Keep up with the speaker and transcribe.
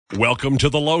Welcome to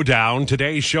the Lowdown.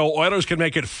 Today's show, Oilers can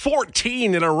make it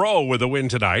 14 in a row with a win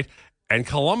tonight, and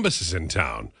Columbus is in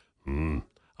town.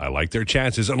 I like their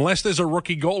chances. Unless there's a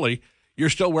rookie goalie, you're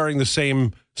still wearing the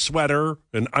same sweater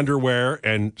and underwear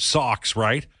and socks,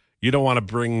 right? You don't want to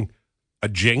bring a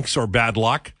jinx or bad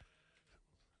luck.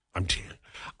 I'm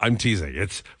teasing.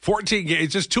 It's 14 games.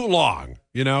 It's just too long,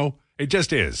 you know? It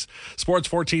just is.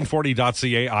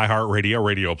 Sports1440.ca, iHeartRadio,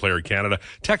 Radio Player Canada.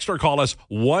 Text or call us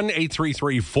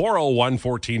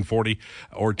 1-833-401-1440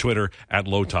 or Twitter at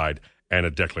Lowetide and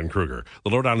at Declan Kruger. The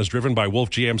Lowdown is driven by Wolf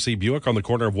GMC Buick on the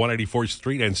corner of 184th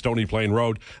Street and Stony Plain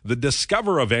Road. The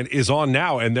Discover event is on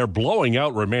now, and they're blowing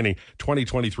out remaining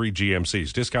 2023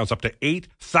 GMCs. Discounts up to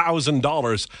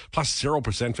 $8,000 plus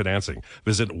 0% financing.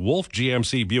 Visit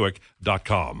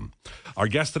wolfgmcbuick.com. Our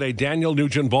guest today, Daniel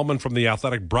Nugent-Bowman from The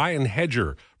Athletic, Brian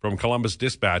Hedger from Columbus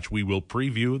Dispatch. We will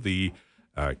preview the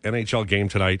NHL game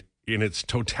tonight in its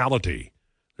totality.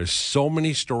 There's so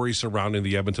many stories surrounding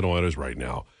the Edmonton Oilers right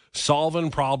now.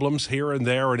 Solving problems here and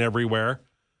there and everywhere.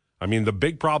 I mean, the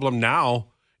big problem now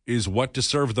is what to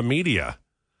serve the media,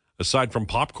 aside from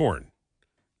popcorn.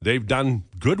 They've done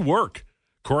good work.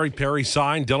 Corey Perry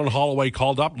signed. Dylan Holloway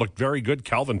called up, looked very good.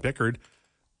 Calvin Pickard,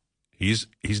 he's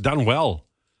done well.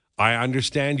 I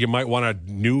understand you might want a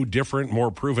new, different,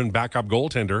 more proven backup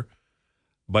goaltender,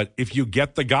 but if you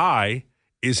get the guy,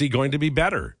 is he going to be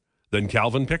better than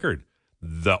Calvin Pickard?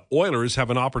 The Oilers have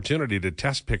an opportunity to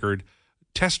test Pickard,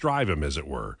 test drive him, as it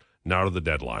were, now to the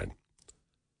deadline.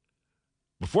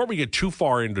 Before we get too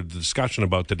far into the discussion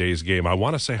about today's game, I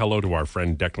want to say hello to our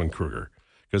friend Declan Kruger,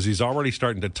 because he's already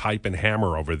starting to type and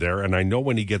hammer over there, and I know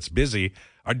when he gets busy.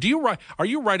 Are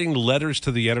you writing letters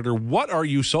to the editor? What are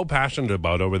you so passionate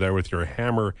about over there with your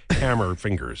hammer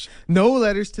fingers? No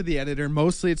letters to the editor.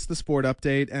 Mostly it's the sport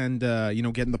update and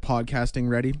getting the podcasting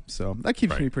ready. So that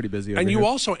keeps me pretty busy. And you here.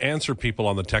 also answer people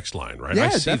on the text line, right? Yeah, I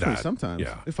see definitely. that. Sometimes,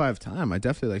 yeah. If I have time, I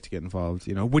definitely like to get involved.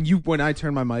 You know, when I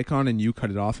turn my mic on and you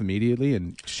cut it off immediately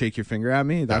and shake your finger at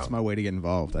me, that's my way to get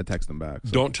involved. I text them back.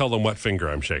 So. Don't tell them what finger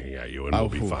I'm shaking at you, and we'll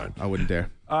be fine. I wouldn't dare.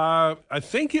 I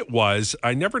think it was.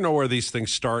 I never know where these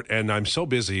things start, and I'm so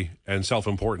busy and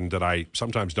self-important that I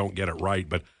sometimes don't get it right.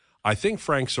 But I think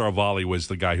Frank Saravalli was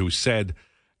the guy who said,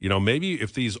 maybe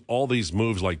if all these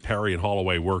moves like Perry and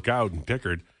Holloway work out and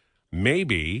Pickard,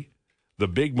 maybe the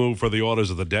big move for the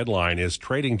Oilers at the deadline is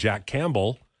trading Jack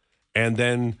Campbell and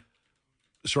then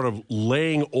sort of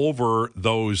laying over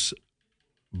those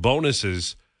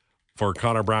bonuses for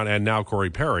Connor Brown and now Corey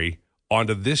Perry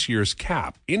onto this year's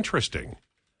cap. Interesting.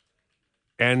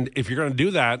 And if you're going to do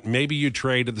that, maybe you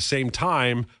trade at the same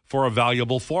time for a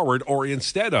valuable forward, or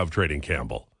instead of trading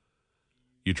Campbell,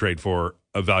 you trade for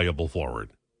a valuable forward.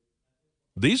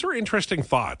 These are interesting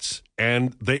thoughts,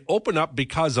 and they open up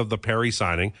because of the Perry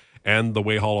signing and the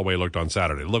way Holloway looked on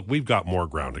Saturday. Look, we've got more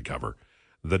ground to cover.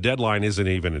 The deadline isn't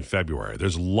even in February.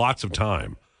 There's lots of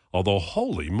time. Although,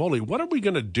 holy moly, what are we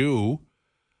going to do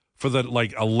for the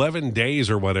 11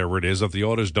 days or whatever it is if the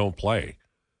Oilers don't play?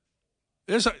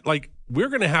 We're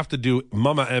going to have to do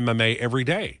Mama MMA every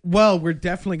day. Well, we're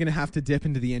definitely going to have to dip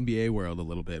into the NBA world a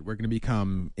little bit. We're going to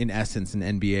become, in essence, an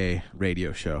NBA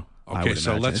radio show. Okay,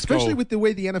 so let's especially with the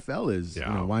way the NFL is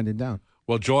winding down.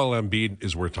 Well, Joel Embiid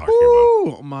is worth talking about.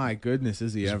 Oh, my goodness,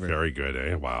 is he ever. Very good,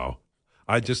 eh? Wow.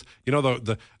 I just,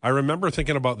 I remember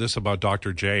thinking about this about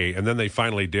Dr. J, and then they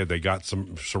finally did. They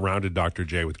surrounded Dr.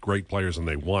 J with great players, and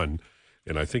they won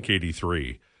in, I think,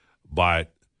 83.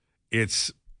 But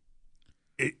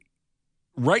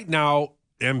right now,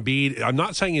 Embiid, I'm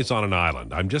not saying it's on an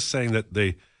island. I'm just saying that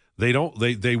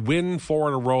they win 4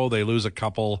 in a row, they lose a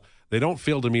couple. They don't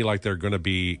feel to me like they're going to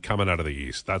be coming out of the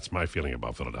East. That's my feeling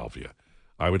about Philadelphia.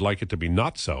 I would like it to be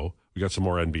not so. We got some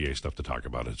more NBA stuff to talk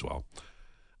about as well.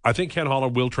 I think Ken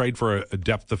Holland will trade for a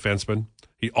depth defenseman.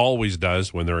 He always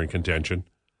does when they're in contention.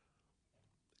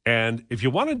 And if you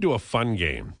want to do a fun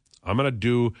game, I'm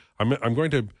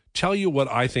going to tell you what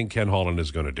I think Ken Holland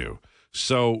is going to do.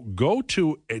 So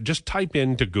just type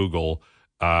into Google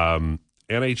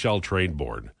NHL Trade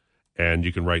Board, and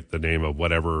you can write the name of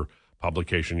whatever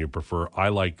publication you prefer. I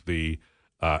like the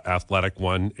Athletic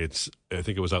one. I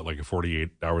think it was out 48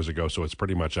 hours ago, so it's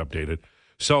pretty much updated.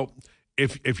 So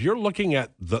if you're looking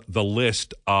at the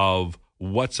list of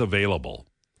what's available,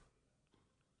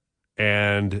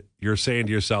 and you're saying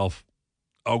to yourself,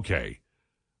 okay,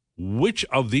 which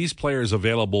of these players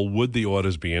available would the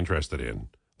Oilers be interested in?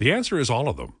 The answer is all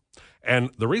of them. And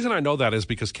the reason I know that is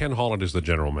because Ken Holland is the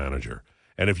general manager.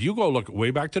 And if you go look way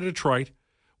back to Detroit,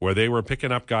 where they were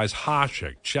picking up guys,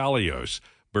 Hasek, Chelios,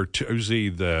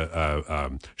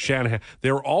 Bertuzzi, Shanahan,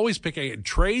 they were always picking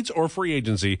trades or free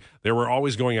agency. They were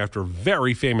always going after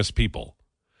very famous people.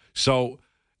 So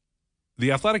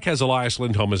the Athletic has Elias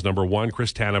Lindholm as number 1,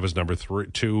 Chris Tanev as number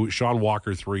 2, Sean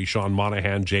Walker 3, Sean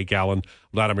Monahan, Jake Allen,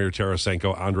 Vladimir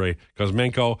Tarasenko, Andrei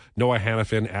Kuzmenko, Noah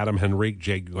Hannafin, Adam Henrique,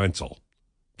 Jake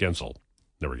Gensel.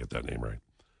 Never get that name right.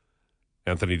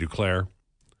 Anthony Duclair,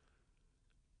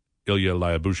 Ilya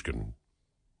Lyabushkin,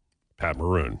 Pat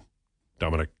Maroon,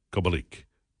 Dominic Kubalik,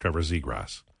 Trevor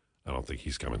Zegras. I don't think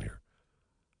he's coming here.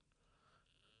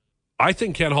 I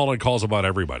think Ken Holland calls about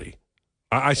everybody.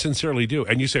 I sincerely do.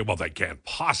 And you say, well, they can't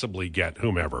possibly get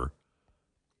whomever.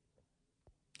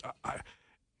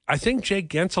 I think Jake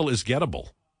Gensel is gettable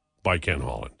by Ken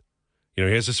Holland. He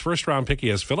has his first-round pick. He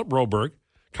has Philip Broberg.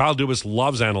 Kyle Dubas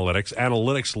loves analytics.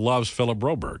 Analytics loves Philip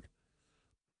Broberg.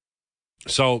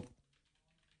 So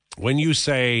when you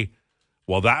say,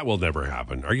 well, that will never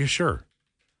happen, are you sure?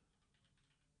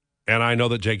 And I know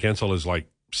that Jake Gensel is like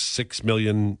 $6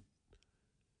 million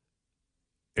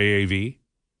AAV.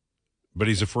 But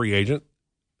he's a free agent.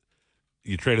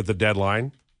 You trade at the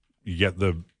deadline. You get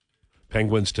the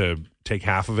Penguins to take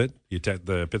half of it. You take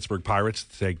the Pittsburgh Pirates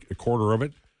to take a quarter of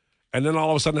it. And then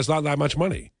all of a sudden, it's not that much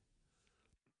money.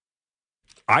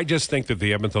 I just think that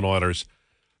the Edmonton Oilers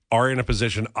are in a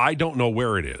position, I don't know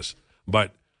where it is,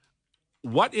 but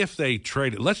what if they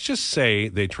trade? Let's just say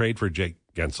they trade for Jake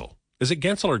Gensel. Is it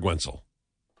Gensel or Gwensel?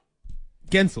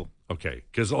 Gensel. Okay,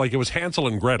 because it was Hansel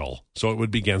and Gretel, so it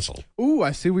would be Gensel. Ooh,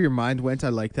 I see where your mind went. I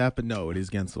like that, but no, it is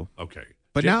Gensel. Okay,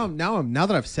 but now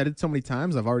that I've said it so many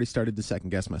times, I've already started to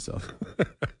second guess myself.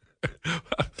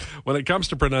 When it comes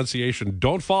to pronunciation,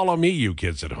 don't follow me, you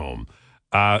kids at home.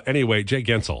 Anyway, Jake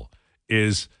Gensel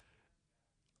is.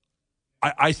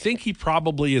 I think he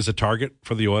probably is a target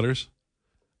for the Oilers.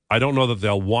 I don't know that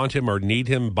they'll want him or need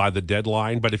him by the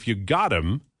deadline, but if you got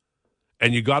him,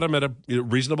 and you got him at a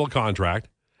reasonable contract.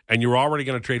 And you're already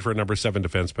going to trade for a number 7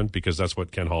 defenseman because that's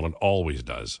what Ken Holland always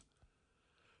does.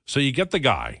 So you get the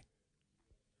guy.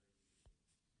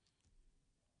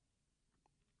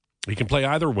 He can play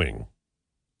either wing.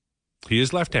 He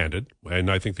is left-handed,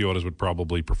 and I think the Oilers would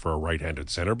probably prefer a right-handed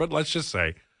center, but let's just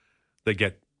say they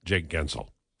get Jake Gensel.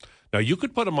 Now, you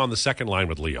could put him on the second line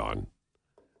with Leon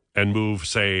and move,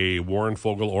 say, Warren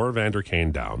Fogle or Evander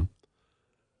Kane down.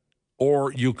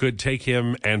 Or you could take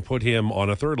him and put him on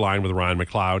a third line with Ryan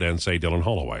McLeod and, say, Dylan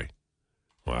Holloway.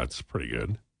 Well, that's pretty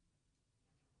good.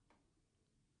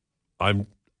 I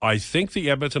think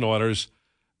the Edmonton Oilers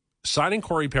signing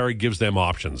Corey Perry gives them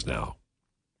options now.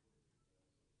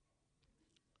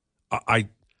 I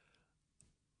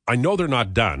know they're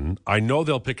not done. I know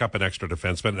they'll pick up an extra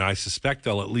defenseman, and I suspect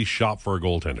they'll at least shop for a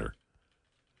goaltender.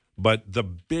 But the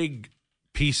big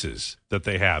pieces that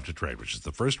they have to trade, which is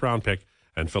the first-round pick,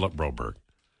 and Philip Broberg.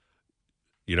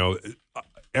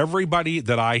 Everybody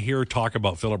that I hear talk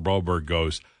about Philip Broberg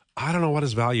goes, I don't know what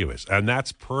his value is. And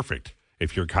that's perfect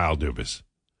if you're Kyle Dubas.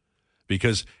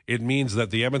 Because it means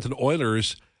that the Edmonton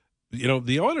Oilers,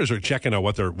 the Oilers are checking out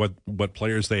what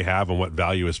players they have and what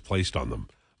value is placed on them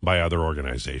by other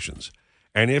organizations.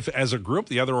 And if, as a group,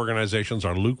 the other organizations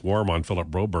are lukewarm on Philip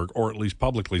Broberg, or at least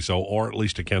publicly so, or at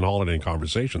least to Ken Holland in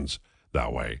conversations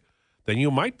that way, then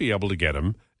you might be able to get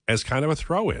him as kind of a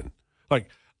throw-in. Like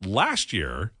last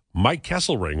year, Mike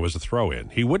Kesselring was a throw-in.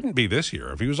 He wouldn't be this year.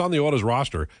 If he was on the Oilers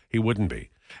roster, he wouldn't be.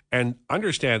 And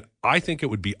understand, I think it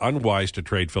would be unwise to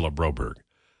trade Philip Broberg.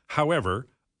 However,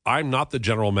 I'm not the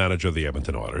general manager of the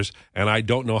Edmonton Oilers, and I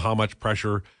don't know how much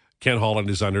pressure Ken Holland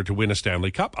is under to win a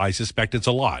Stanley Cup. I suspect it's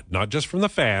a lot, not just from the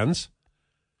fans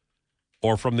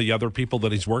or from the other people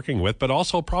that he's working with, but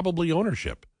also probably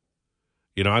ownership.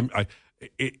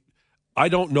 I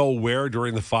don't know where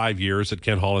during the 5 years that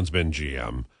Ken Holland's been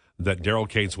GM that Daryl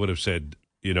Cates would have said,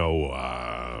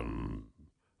 I've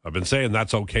been saying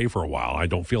that's okay for a while. I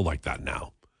don't feel like that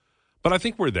now. But I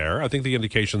think we're there. I think the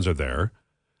indications are there.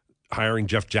 Hiring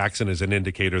Jeff Jackson is an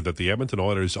indicator that the Edmonton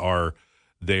Oilers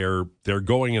they're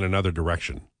going in another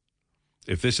direction.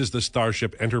 If this is the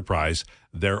Starship Enterprise,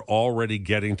 they're already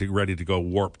ready to go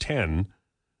warp 10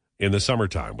 in the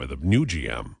summertime with a new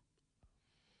GM.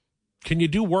 Can you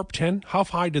do warp 10? How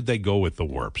high did they go with the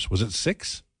warps? Was it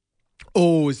 6?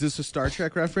 Oh, is this a Star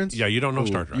Trek reference? Yeah, you don't know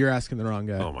Star Trek. You're asking the wrong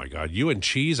guy. Oh, my God. You and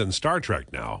cheese and Star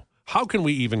Trek now. How can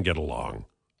we even get along?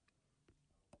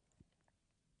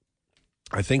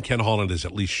 I think Ken Holland is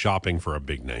at least shopping for a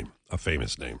big name, a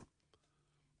famous name.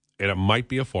 And it might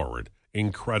be a forward,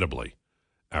 incredibly,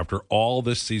 after all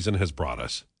this season has brought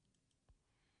us.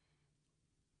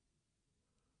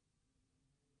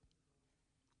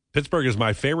 Pittsburgh is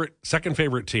my second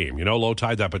favorite team.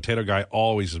 Lowetide, that potato guy,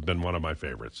 always has been one of my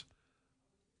favorites.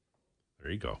 There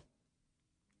you go.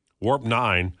 Warp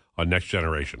 9 on Next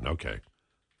Generation. Okay.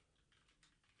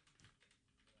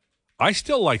 I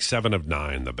still like 7 of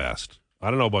 9 the best.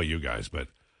 I don't know about you guys, but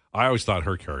I always thought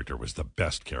her character was the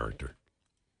best character.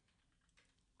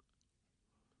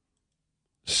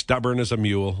 Stubborn as a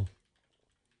mule.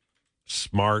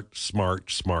 Smart.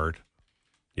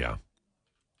 Yeah.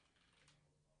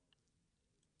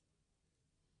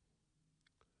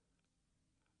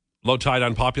 Lowetide,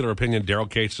 unpopular opinion, Daryl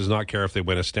Cates does not care if they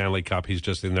win a Stanley Cup. He's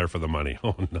just in there for the money.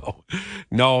 Oh, no.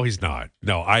 No, he's not.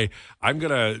 No, I'm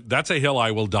going to – that's a hill I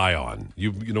will die on.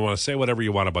 You don't want to say whatever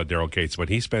you want about Daryl Cates, but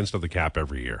he spends to the cap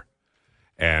every year.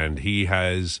 And he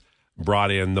has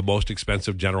brought in the most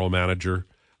expensive general manager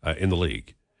in the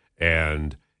league.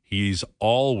 And he's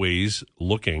always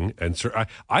looking. And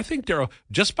I think Daryl,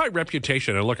 just by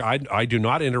reputation – and look, I do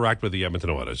not interact with the Edmonton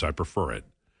Oilers. I prefer it,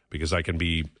 because I can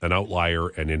be an outlier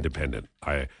and independent.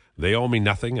 They owe me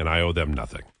nothing, and I owe them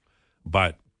nothing.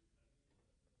 But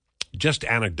just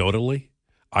anecdotally,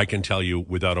 I can tell you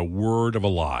without a word of a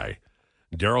lie,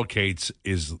 Daryl Cates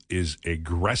is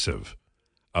aggressive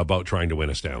about trying to win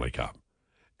a Stanley Cup.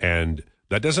 And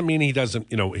that doesn't mean he doesn't,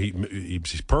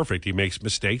 he's perfect. He makes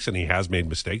mistakes, and he has made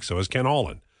mistakes, so has Ken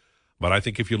Holland. But I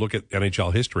think if you look at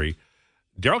NHL history,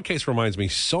 Daryl Cates reminds me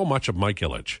so much of Mike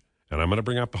Ilitch. And I'm going to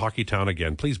bring up Hockey Town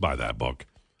again. Please buy that book.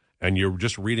 And you're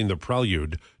just reading the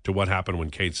prelude to what happened when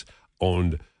Cates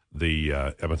owned the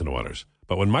Edmonton Oilers.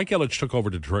 But when Mike Ilitch took over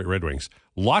Detroit Red Wings,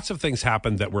 lots of things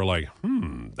happened that were like,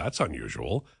 that's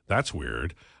unusual. That's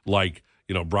weird. Like,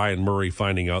 Brian Murray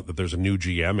finding out that there's a new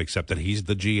GM, except that he's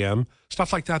the GM.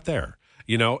 Stuff like that there.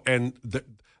 And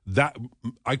that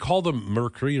I call them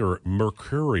mercurial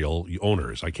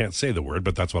owners. I can't say the word,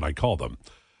 but that's what I call them.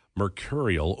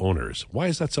 Mercurial owners. Why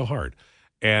is that so hard?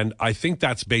 And I think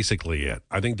that's basically it.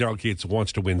 I think Daryl Cates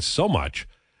wants to win so much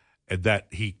that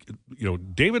he,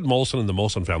 David Molson and the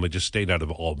Molson family just stayed out of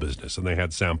all business, and they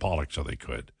had Sam Pollock so they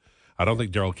could. I don't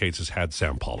think Daryl Cates has had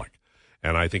Sam Pollock,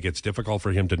 and I think it's difficult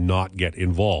for him to not get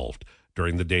involved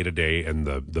during the day-to-day and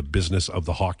the business of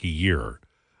the hockey year.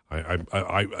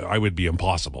 I would be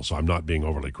impossible, so I'm not being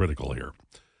overly critical here.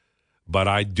 But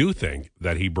I do think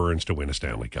that he burns to win a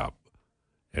Stanley Cup.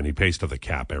 And he pays to the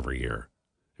cap every year.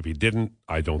 If he didn't,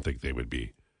 I don't think they would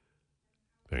be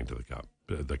paying to the cap.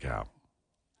 Of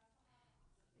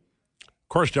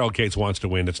course, Daryl Cates wants to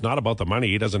win. It's not about the money.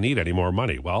 He doesn't need any more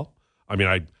money. Well, I mean,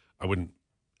 I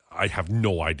have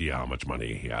no idea how much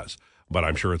money he has, but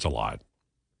I'm sure it's a lot.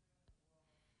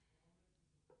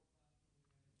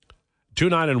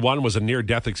 2-9-1 was a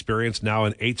near-death experience. Now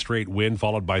an 8th straight win,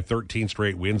 followed by 13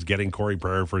 straight wins. Getting Corey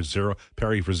Perry for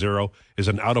zero is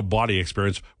an out-of-body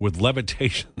experience with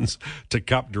levitations to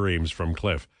cup dreams from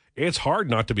Cliff. It's hard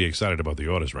not to be excited about the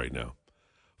Oilers right now.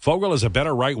 Fogle is a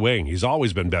better right wing. He's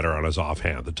always been better on his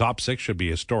offhand. The top 6 should be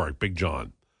historic. Big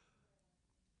John.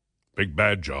 Big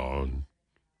Bad John.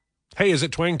 Hey, is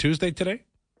it Twang Tuesday today?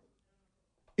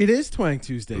 It is Twang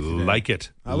Tuesday today. Like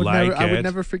it. I would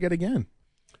never forget again.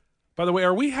 By the way,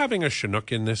 are we having a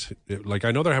Chinook in this? Like,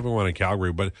 I know they're having one in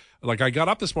Calgary, but like I got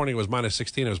up this morning, it was minus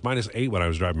 16. It was minus 8 when I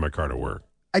was driving my car to work.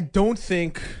 I don't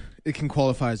think it can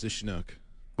qualify as a Chinook.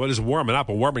 Well, it's warming up,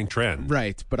 a warming trend.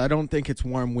 Right, but I don't think it's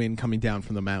warm wind coming down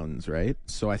from the mountains, right?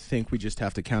 So I think we just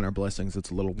have to count our blessings. It's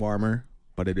a little warmer,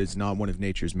 but it is not one of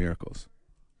nature's miracles.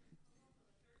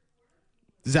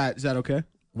 Is that okay?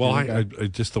 Well, I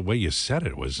just the way you said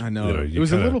it was. I know. It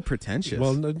was a little pretentious.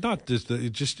 Well, not just.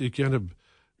 It just you kind of.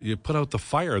 You put out the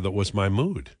fire that was my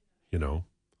mood, Do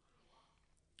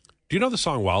you know the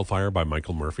song Wildfire by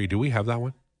Michael Murphy? Do we have that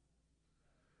one?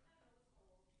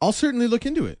 I'll certainly look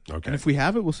into it. Okay. And if we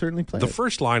have it, we'll certainly play it. The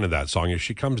first line of that song is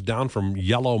she comes down from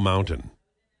Yellow Mountain.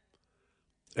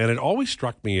 And it always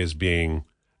struck me as being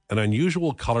an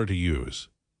unusual color to use.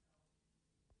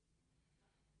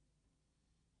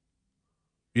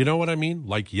 You know what I mean?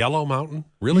 Like Yellow Mountain?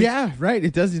 Really? Yeah, right.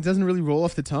 It doesn't really roll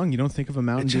off the tongue. You don't think of a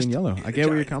mountain being yellow. I get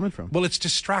where you're coming from. Well, it's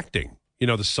distracting.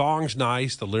 The song's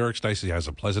nice, the lyrics nice, he has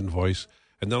a pleasant voice,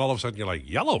 and then all of a sudden you're like,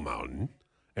 Yellow Mountain?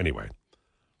 Anyway.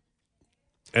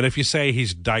 And if you say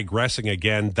he's digressing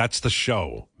again, that's the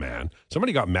show, man.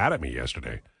 Somebody got mad at me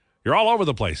yesterday. You're all over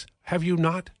the place. Have you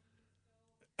not,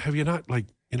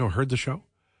 heard the show?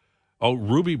 Oh,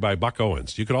 Ruby by Buck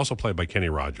Owens. You could also play by Kenny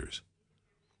Rogers.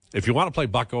 If you want to play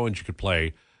Buck Owens, you could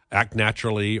play Act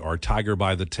Naturally or Tiger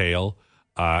by the Tail.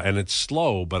 And it's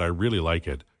slow, but I really like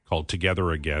it, called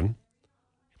Together Again.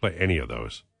 Play any of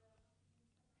those.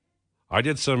 I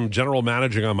did some general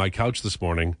managing on my couch this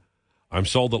morning. I'm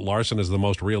sold that Larson is the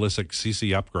most realistic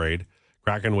CC upgrade.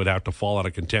 Kraken would have to fall out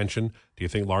of contention. Do you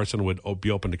think Larson would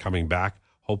be open to coming back?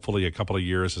 Hopefully a couple of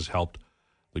years has helped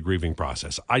the grieving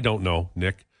process. I don't know,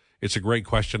 Nick. It's a great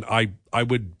question. I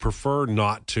would prefer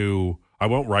not to. I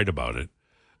won't write about it.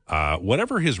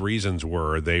 Whatever his reasons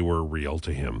were, they were real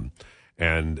to him.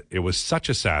 And it was such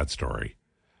a sad story.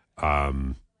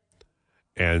 And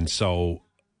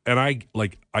I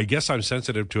guess I'm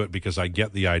sensitive to it because I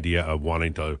get the idea of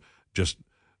wanting to just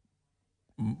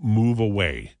move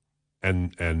away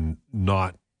and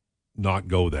not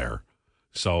go there.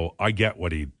 So I get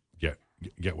what he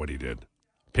get what he did.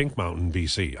 Pink Mountain,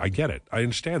 BC. I get it. I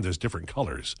understand there's different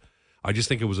colors. I just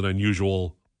think it was an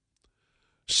unusual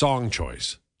song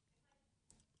choice.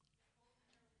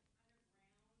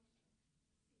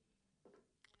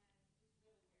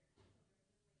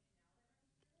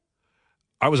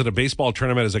 I was at a baseball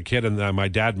tournament as a kid, and my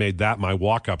dad made that my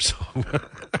walk-up song.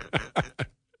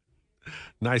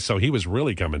 Nice. So he was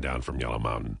really coming down from Yellow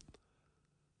Mountain.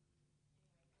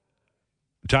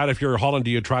 Todd, if you're Holland,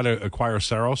 do you try to acquire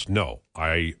Saros? No.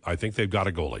 I think they've got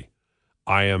a goalie.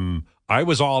 I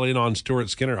was all in on Stuart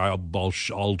Skinner. I'll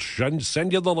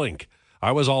send you the link.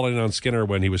 I was all in on Skinner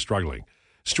when he was struggling.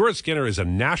 Stuart Skinner is a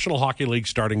National Hockey League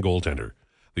starting goaltender.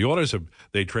 The Oilers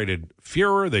they traded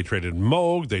Fuhrer, they traded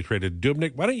Moog, they traded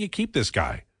Dubnyk. Why don't you keep this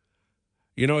guy?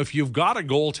 You know, if you've got a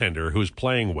goaltender who's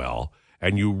playing well,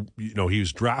 and you know he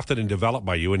was drafted and developed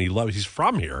by you, and he's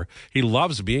from here, he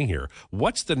loves being here.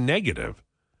 What's the negative?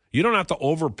 You don't have to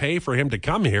overpay for him to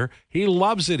come here. He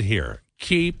loves it here.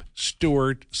 Keep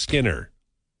Stuart Skinner.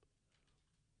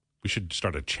 We should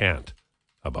start a chant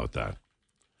about that.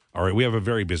 All right, we have a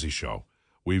very busy show.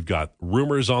 We've got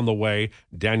rumors on the way.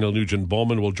 Daniel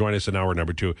Nugent-Bowman will join us in hour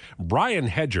number 2. Brian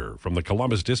Hedger from the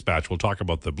Columbus Dispatch will talk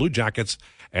about the Blue Jackets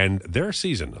and their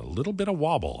season. A little bit of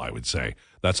wobble, I would say.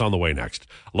 That's on the way next.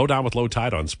 Lowdown with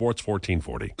Lowetide on Sports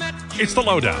 1440. It's the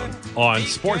Lowdown on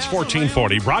Sports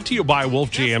 1440, brought to you by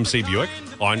Wolf GMC Buick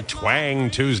on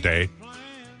Twang Tuesday.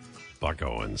 Buck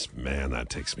Owens, man, that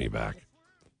takes me back.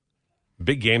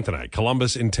 Big game tonight.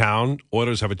 Columbus in town.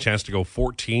 Oilers have a chance to go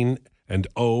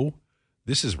 14-0.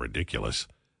 This is ridiculous.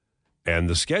 And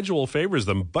the schedule favors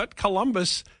them, but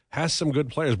Columbus has some good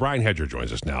players. Brian Hedger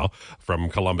joins us now from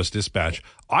Columbus Dispatch.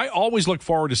 I always look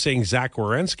forward to seeing Zach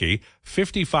Werenski,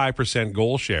 55%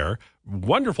 goal share.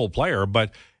 Wonderful player,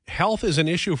 but health is an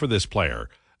issue for this player.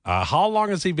 How long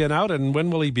has he been out, and when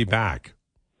will he be back?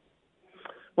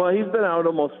 Well, he's been out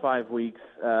almost 5 weeks.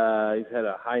 He's had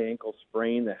a high ankle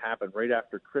sprain that happened right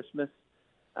after Christmas.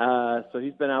 So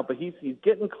he's been out, but he's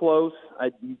getting close.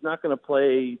 He's not going to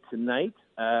play tonight,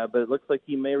 but it looks like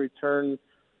he may return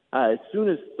as soon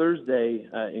as Thursday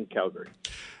in Calgary.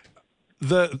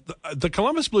 The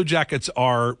Columbus Blue Jackets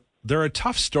they're a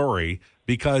tough story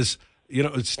because, you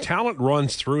know, its talent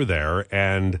runs through there,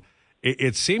 and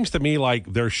it seems to me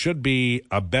like there should be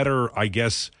a better, I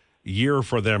guess, year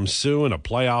for them soon, a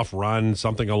playoff run,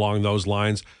 something along those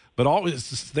lines. But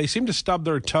always they seem to stub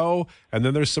their toe, and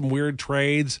then there's some weird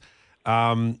trades.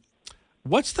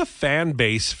 What's the fan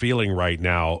base feeling right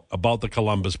now about the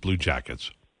Columbus Blue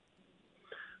Jackets?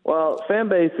 Well, fan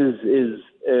base is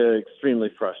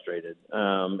extremely frustrated,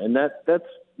 and that's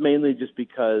mainly just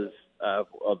because of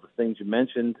the things you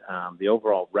mentioned, the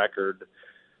overall record.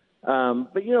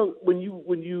 But you know, when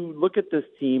you look at this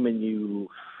team and you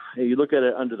look at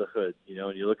it under the hood, you know,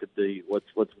 and you look at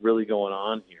what's really going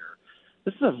on here.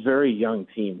 This is a very young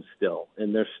team still,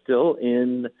 and they're still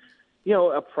in, you know,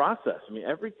 a process. I mean,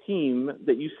 every team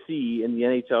that you see in the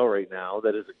NHL right now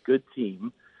that is a good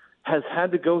team has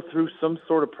had to go through some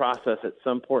sort of process at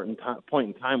some point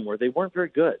in time where they weren't very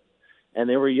good, and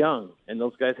they were young, and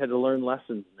those guys had to learn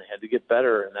lessons, and they had to get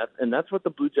better, and that's what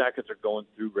the Blue Jackets are going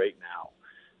through right now.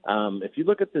 If you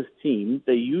look at this team,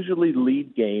 they usually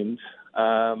lead games.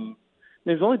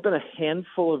 There's only been a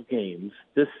handful of games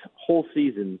this whole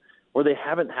season where they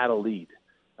haven't had a lead.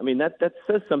 I mean, that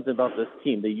says something about this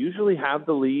team. They usually have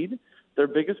the lead. Their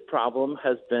biggest problem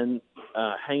has been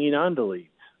hanging on to leads,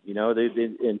 you know,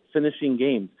 in finishing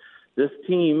games. This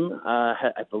team,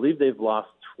 I believe they've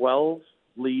lost 12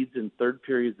 leads in third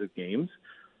periods of games,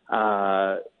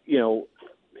 you know,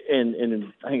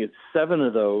 and I think it's 7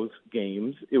 of those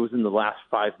games, it was in the last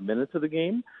 5 minutes of the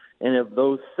game. And of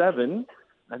those 7,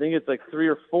 I think it's like 3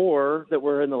 or 4 that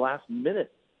were in the last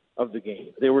minute of the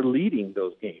game. They were leading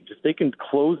those games. If they can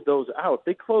close those out,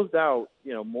 they closed out,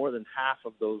 you know, more than half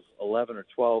of those 11 or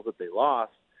 12 that they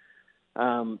lost.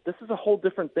 This is a whole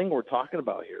different thing we're talking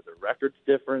about here. The record's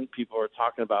different. People are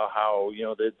talking about how, you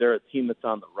know, they're a team that's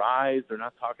on the rise. They're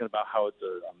not talking about how it's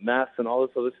a mess and all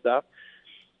this other stuff.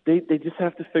 They just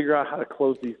have to figure out how to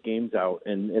close these games out,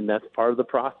 and that's part of the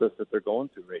process that they're going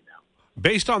through right now.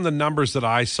 Based on the numbers that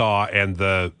I saw and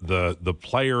the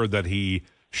player that he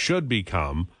should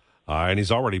become, and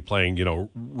he's already playing, you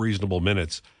know, reasonable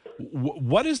minutes.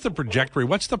 What is the trajectory?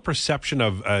 What's the perception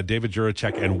of David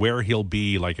Jiricek and where he'll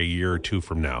be like a year or two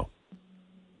from now?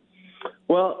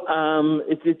 Well,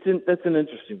 that's an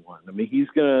interesting one. I mean, he's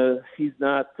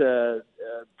not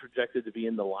projected to be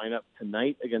in the lineup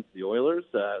tonight against the Oilers.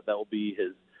 That will be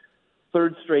his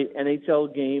third straight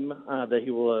NHL game that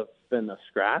he will have been a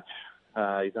scratch.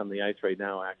 He's on the ice right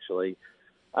now, actually.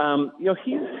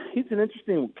 He's an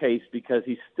interesting case because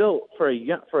he's still for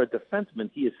a defenseman.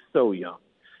 He is so young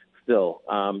still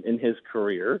in his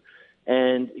career,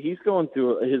 and he's going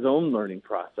through his own learning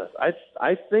process.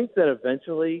 I think that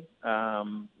eventually,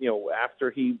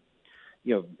 after he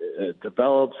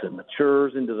develops and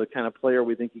matures into the kind of player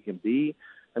we think he can be,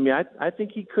 I mean, I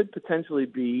think he could potentially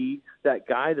be that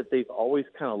guy that they've always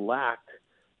kind of lacked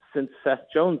since Seth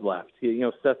Jones left.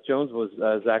 Seth Jones was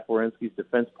Zach Werenski's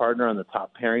defense partner on the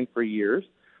top pairing for years.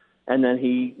 And then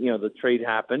the trade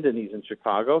happened and he's in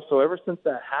Chicago. So ever since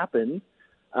that happened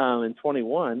in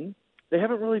 21, they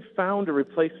haven't really found a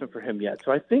replacement for him yet.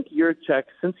 So I think Jiricek,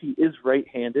 since he is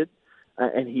right-handed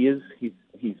and he's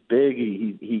big,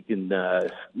 he can,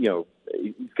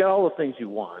 he's got all the things you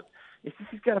want. It's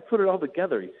just he's got to put it all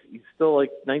together. He's still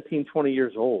like 19, 20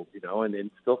 years old,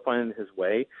 and still finding his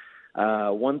way.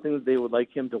 One thing that they would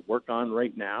like him to work on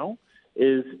right now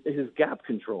is his gap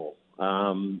control.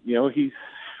 He's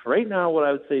right now what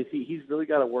I would say is he's really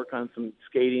got to work on some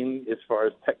skating as far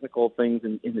as technical things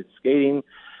in his skating,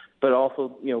 but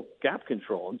also, gap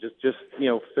control and just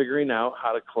figuring out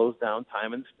how to close down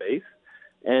time and space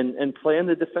and play on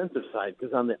the defensive side.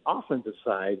 Because on the offensive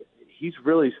side, he's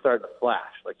really starting to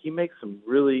flash. Like, he makes some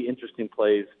really interesting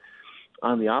plays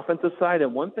on the offensive side.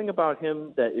 And one thing about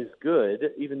him that is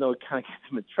good, even though it kind of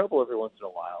gets him in trouble every once in a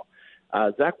while,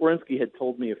 Zach Werenski had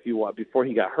told me before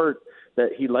he got hurt that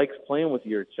he likes playing with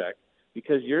Jiricek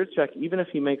because Jiricek, even if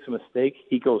he makes a mistake,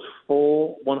 he goes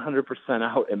full 100%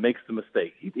 out and makes the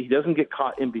mistake. He doesn't get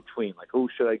caught in between, like, oh,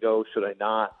 should I go, should I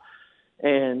not?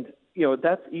 And,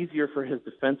 that's easier for his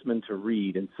defenseman to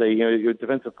read and say, your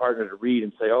defensive partner to read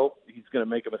and say, oh, he's going to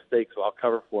make a mistake, so I'll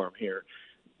cover for him here.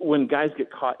 When guys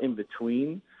get caught in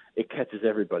between, it catches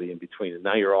everybody in between. And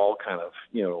now you're all kind of,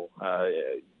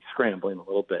 scrambling a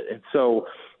little bit. And so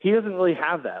he doesn't really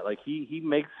have that. Like, he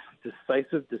makes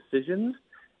decisive decisions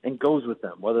and goes with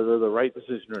them, whether they're the right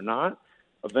decision or not.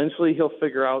 Eventually he'll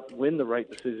figure out when the right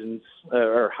decisions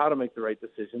or how to make the right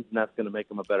decisions, and that's going to make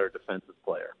him a better defensive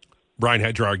player. Brian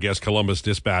Hedger, our guest, Columbus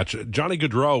Dispatch. Johnny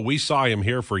Gaudreau, we saw him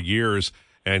here for years,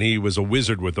 and he was a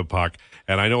wizard with the puck.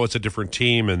 And I know it's a different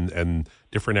team and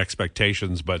different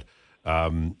expectations, but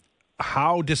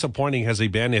how disappointing has he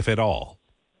been, if at all?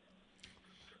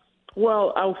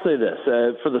 Well, I'll say this.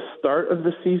 For the start of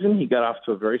the season, he got off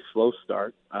to a very slow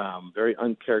start, very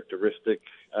uncharacteristic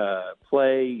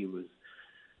play.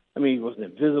 He wasn't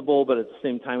invisible, but at the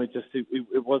same time,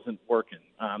 it wasn't working.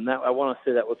 I want to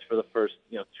say that was for the first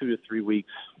 2 to 3 weeks,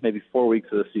 maybe 4 weeks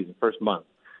of the season, first month.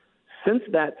 Since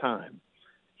that time,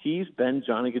 he's been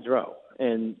Johnny Gaudreau.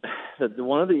 And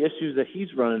one of the issues that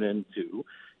he's running into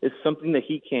is something that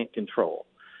he can't control.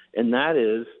 And that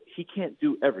is he can't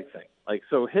do everything.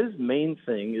 So his main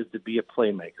thing is to be a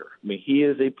playmaker. I mean, he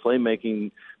is a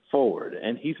playmaking forward,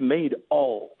 and he's made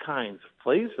all kinds of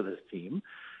plays for this team.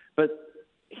 But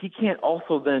he can't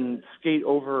also then skate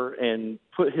over and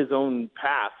put his own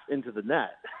pass into the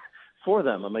net for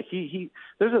them. I mean,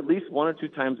 there's at least one or two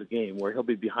times a game where he'll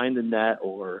be behind the net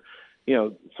or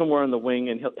somewhere on the wing,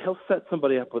 and he'll set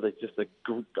somebody up with just a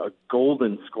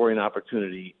golden scoring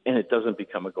opportunity, and it doesn't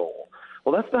become a goal.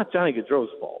 Well, that's not Johnny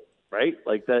Gaudreau's fault, right?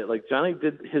 Like Johnny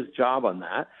did his job on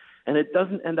that, and it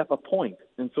doesn't end up a point.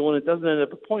 And so when it doesn't end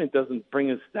up a point, it doesn't bring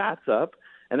his stats up,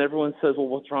 and everyone says, well,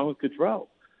 what's wrong with Gaudreau?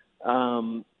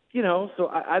 So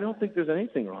I don't think there's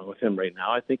anything wrong with him right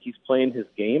now. I think he's playing his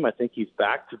game. I think he's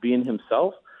back to being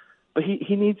himself. But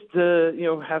he needs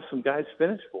to, have some guys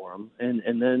finish for him,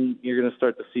 and then you're going to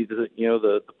start to see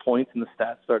the points and the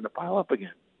stats starting to pile up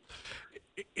again.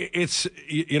 It's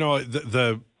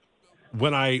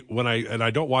when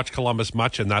I don't watch Columbus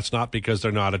much, and that's not because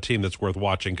they're not a team that's worth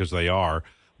watching, because they are.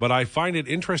 But I find it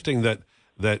interesting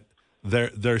that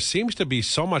there seems to be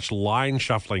so much line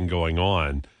shuffling going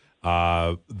on.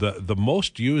 The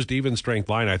most used even strength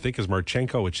line, I think, is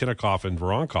Marchenko, Chinikov, and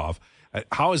Voronkov.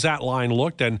 How has that line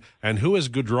looked, and who is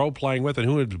Gaudreau playing with, and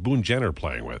who is Boone Jenner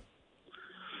playing with?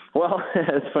 Well,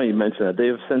 it's funny you mention that. They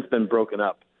have since been broken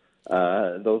up,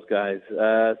 those guys.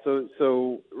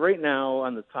 So right now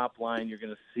on the top line, you're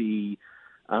going to see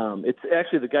it's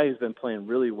actually the guy who's been playing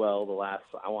really well the last,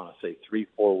 I want to say,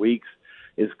 3-4 weeks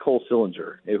is Cole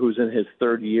Sillinger, who's in his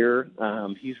third year.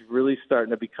 He's really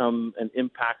starting to become an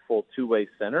impactful two-way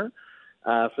center.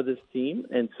 for this team,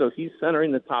 and so he's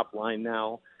centering the top line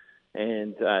now.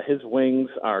 And his wings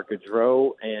are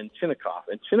Gaudreau and Chinnikov.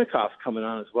 And Chinnikov's coming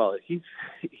on as well. He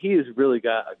has really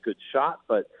got a good shot,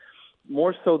 but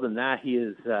more so than that,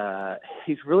 he's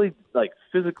really like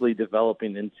physically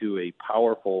developing into a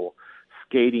powerful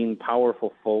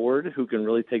powerful forward who can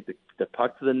really take the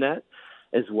puck to the net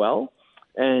as well.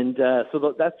 And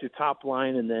so that's your top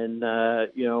line. And then,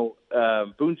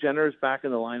 Boone Jenner is back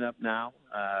in the lineup now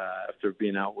after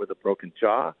being out with a broken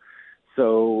jaw.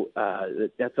 So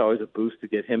that's always a boost to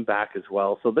get him back as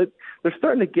well. So they're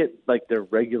starting to get like their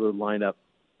regular lineup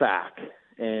back.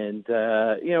 And,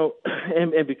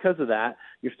 and because of that,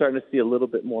 you're starting to see a little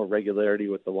bit more regularity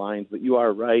with the lines. But you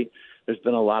are right. There's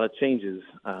been a lot of changes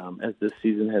as this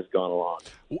season has gone along.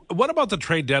 What about the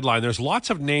trade deadline? There's lots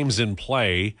of names in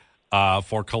play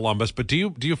for Columbus, but do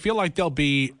you feel like they'll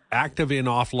be active in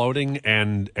offloading?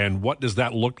 And what does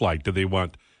that look like? Do they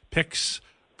want picks,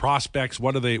 prospects?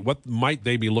 What might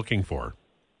they be looking for?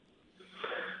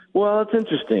 Well, it's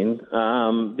interesting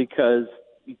because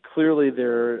clearly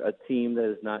they're a team that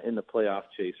is not in the playoff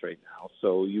chase right now.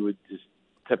 So you would just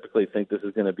typically think this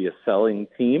is going to be a selling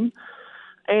team.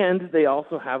 And they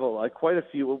also have quite a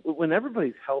few. When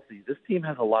everybody's healthy, this team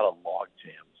has a lot of log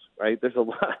jams, right?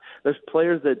 There's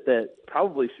players that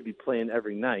probably should be playing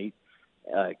every night,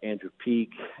 like Andrew Peak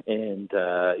and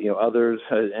others,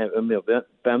 Emil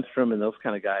Bemstrom and those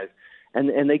kind of guys,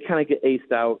 and they kind of get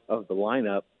aced out of the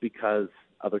lineup because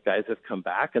other guys have come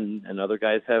back and other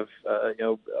guys have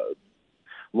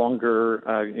longer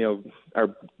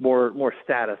are more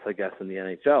status, I guess, in the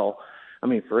NHL. I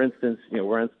mean, for instance,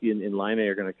 Werenski and Laine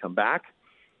are going to come back,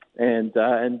 and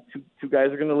two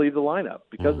guys are going to leave the lineup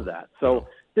because of that. So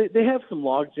they have some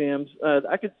log jams.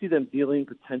 I could see them dealing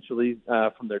potentially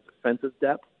from their defensive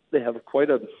depth. They have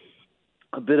quite a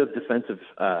bit of defensive.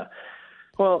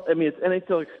 It's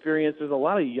NHL experience. There's a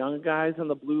lot of young guys on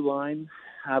the blue line,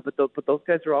 but those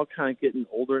guys are all kind of getting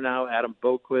older now. Adam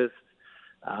Boquist,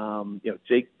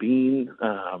 Jake Bean,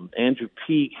 Andrew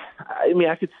Peak.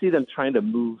 I could see them trying to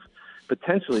move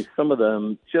potentially some of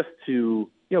them just to,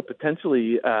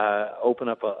 potentially open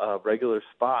up a regular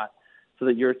spot so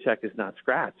that Juracek is not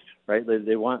scratched, right?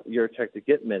 They want Juracek to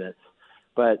get minutes.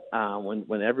 But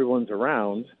when everyone's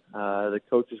around, the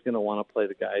coach is going to want to play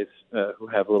the guys who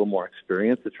have a little more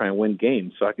experience to try and win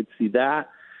games. So I could see that.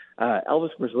 Elvis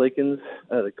Merzlikins,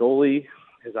 the goalie,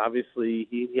 has obviously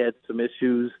he had some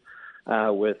issues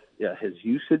with his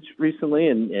usage recently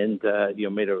and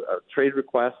made a trade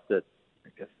request that I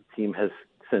guess the team has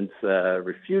since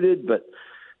refuted, but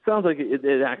sounds like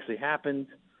it actually happened.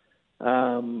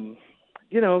 So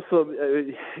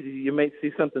you might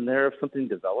see something there if something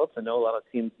develops. I know a lot of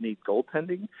teams need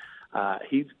goaltending.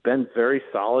 He's been very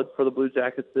solid for the Blue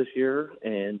Jackets this year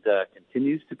and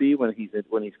continues to be when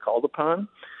he's called upon.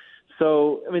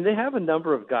 So, they have a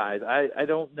number of guys. I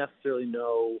don't necessarily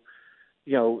know,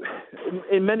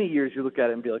 in many years you look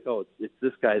at it and be like, oh, it's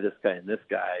this guy, and this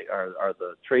guy are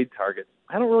the trade targets.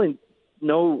 I don't really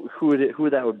know who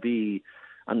that would be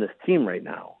on this team right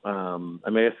now. I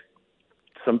guess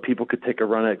some people could take a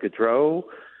run at Gaudreau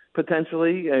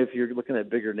potentially if you're looking at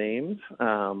bigger names,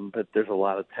 but there's a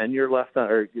lot of tenure left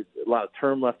or a lot of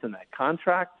term left in that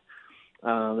contract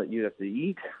that you have to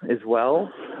eat as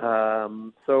well.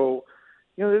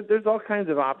 There's all kinds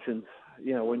of options.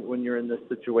 When you're in this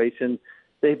situation,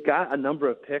 they've got a number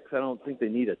of picks. I don't think they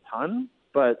need a ton,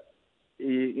 but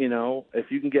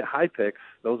if you can get high picks,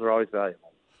 those are always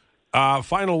valuable.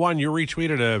 Final one, you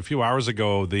retweeted a few hours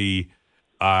ago the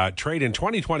trade in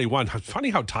 2021.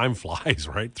 Funny how time flies,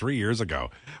 right? 3 years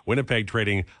ago, Winnipeg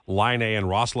trading Laine and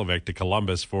Roslovic to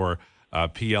Columbus for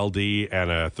PLD and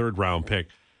a third-round pick.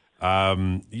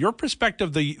 Your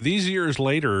perspective, these years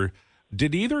later,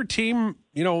 did either team,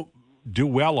 do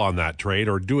well on that trade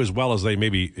or do as well as they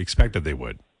maybe expected they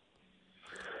would?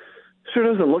 Sure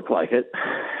doesn't look like it.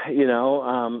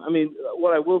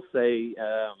 What I will say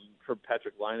for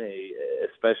Patrick Laine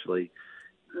especially,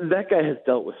 that guy has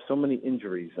dealt with so many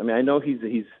injuries. I know he's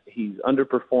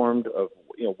underperformed of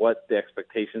what the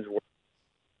expectations were.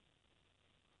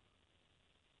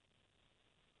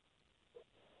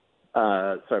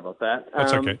 Sorry about that.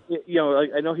 That's okay.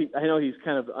 I know he's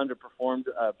kind of underperformed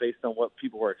based on what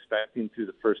people were expecting through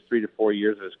the first 3 to 4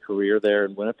 years of his career there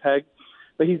in Winnipeg,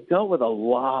 but he's dealt with a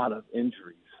lot of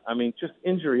injuries. Just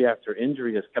injury after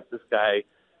injury has kept this guy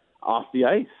off the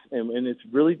ice, and it's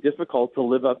really difficult to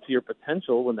live up to your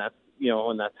potential when that's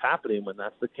happening, when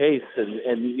that's the case.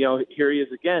 And here he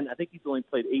is again. I think he's only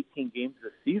played 18 games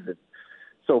this season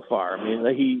so far.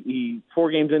 He 4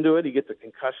 games into it, he gets a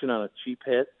concussion on a cheap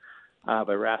hit.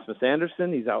 by Rasmus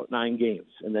Anderson. He's out 9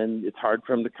 games, and then it's hard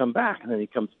for him to come back. And then he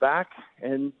comes back,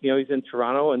 and he's in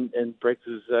Toronto and breaks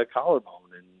his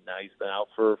collarbone, and now he's been out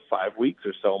for 5 weeks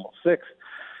or so, almost 6.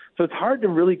 So it's hard to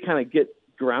really kind of get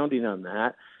grounding on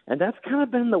that. And that's kind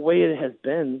of been the way it has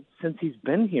been since he's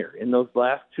been here in those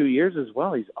last 2 years as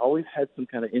well. He's always had some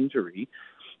kind of injury.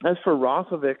 As for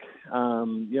Roslovic,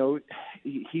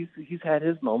 he's had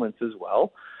his moments as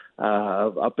well,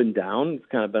 of up and down. It's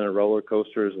kind of been a roller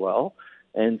coaster as well.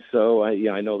 And so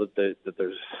I know that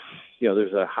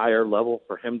there's a higher level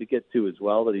for him to get to as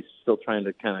well, that he's still trying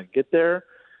to kind of get there.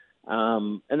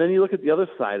 And then you look at the other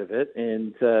side of it,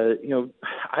 and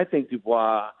I think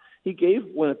Dubois, he gave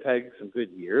Winnipeg some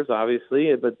good years,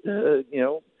 obviously, but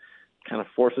kind of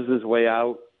forces his way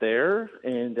out there,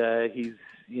 and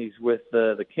he's with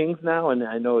the Kings now, and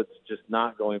I know it's just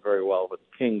not going very well with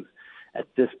the Kings at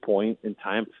this point in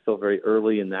time. It's still very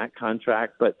early in that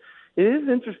contract, but it is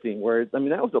interesting where, that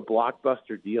was a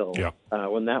blockbuster deal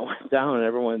when that went down, and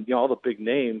everyone, all the big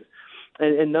names,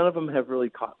 and none of them have really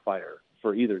caught fire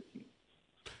for either team.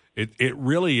 It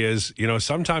really is.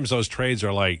 Sometimes those trades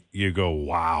are like, you go,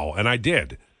 wow. And I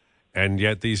did. And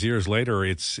yet these years later,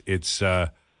 BLD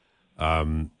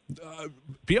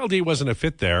wasn't a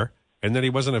fit there, and then he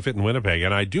wasn't a fit in Winnipeg.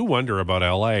 And I do wonder about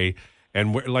LA.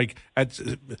 And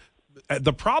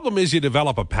the problem is you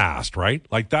develop a past, right?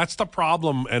 Like, that's the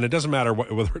problem. And it doesn't matter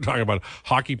whether we're talking about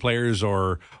hockey players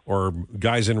or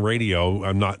guys in radio.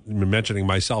 I'm not mentioning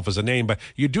myself as a name, but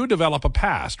you do develop a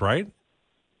past, right?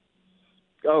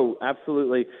 Oh,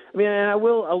 absolutely. And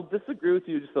I'll disagree with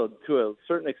you just to a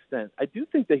certain extent. I do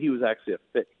think that he was actually a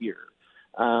fit here.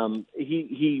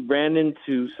 He ran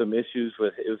into some issues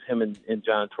with him and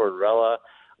John Tortorella.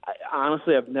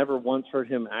 Honestly, I've never once heard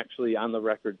him actually on the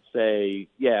record say,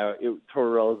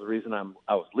 Tortorella is the reason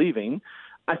I was leaving.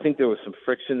 I think there was some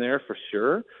friction there for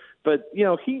sure. But,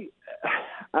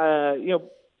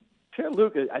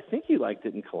 Pierre-Luc, I think he liked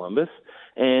it in Columbus,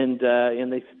 and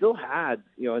they still had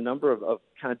a number of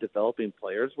kind of developing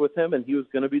players with him, and he was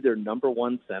going to be their number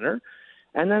one center.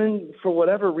 And then for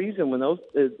whatever reason, when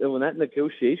that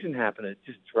negotiation happened, it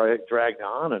just dragged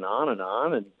on and on and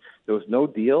on, and there was no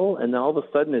deal. And then all of a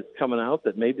sudden, it's coming out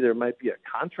that maybe there might be a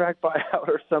contract buyout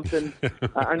or something,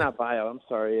 or not buyout. I'm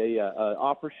sorry, a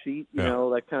offer sheet,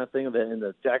 that kind of thing. And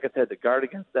the Jackets had to guard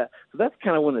against that. So that's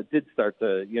kind of when it did start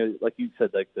to, like you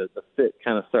said, like the fit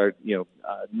kind of started,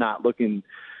 not looking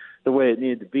the way it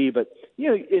needed to be. But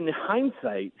in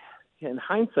hindsight,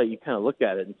 you kind of look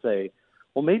at it and say,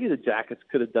 well, maybe the Jackets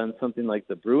could have done something like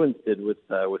the Bruins did with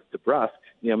DeBrusk.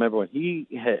 Remember when he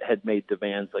had made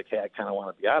demands like, hey, I kind of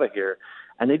want to be out of here.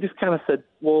 And they just kind of said,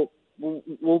 well,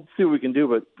 we'll see what we can do,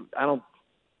 but I don't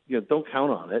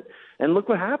count on it. And look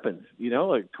what happened.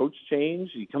 Like coach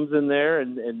change, he comes in there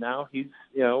and now he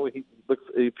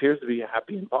appears to be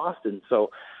happy in Boston. So,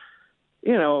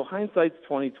 hindsight's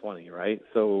 20/20, right?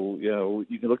 So,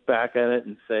 you can look back at it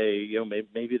and say,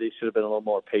 maybe they should have been a little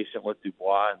more patient with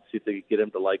Dubois and see if they could get him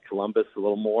to like Columbus a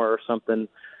little more or something.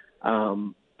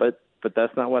 But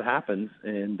that's not what happened,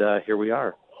 and here we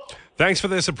are. Thanks for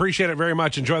this. Appreciate it very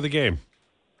much. Enjoy the game.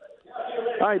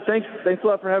 All right, thanks a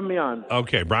lot for having me on.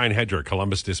 Okay, Brian Hedger,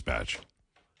 Columbus Dispatch.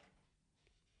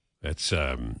 That's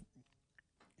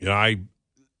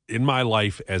in my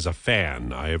life as a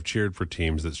fan, I have cheered for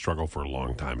teams that struggle for a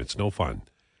long time. It's no fun.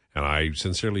 And I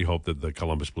sincerely hope that the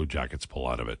Columbus Blue Jackets pull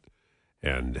out of it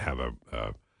and have a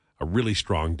really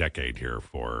strong decade here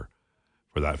for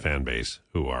that fan base,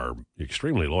 who are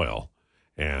extremely loyal.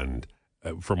 And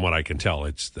from what I can tell,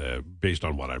 based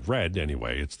on what I've read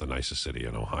anyway, it's the nicest city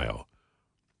in Ohio.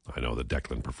 I know that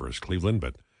Declan prefers Cleveland,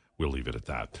 but we'll leave it at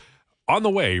that. On the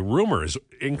way, rumors,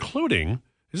 including...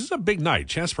 This is a big night.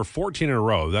 Chance for 14 in a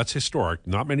row. That's historic.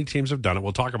 Not many teams have done it.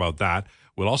 We'll talk about that.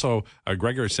 We'll also,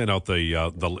 Gregor sent out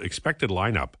the expected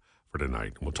lineup for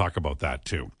tonight. We'll talk about that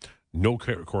too. No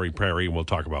Corey Perry, and we'll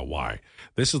talk about why.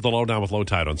 This is the Lowdown with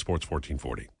Lowetide on Sports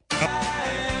 1440.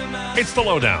 It's the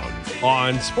Lowdown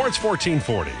on Sports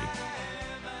 1440.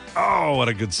 Oh, what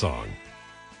a good song.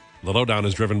 The Lowdown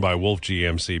is driven by Wolf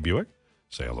GMC Buick.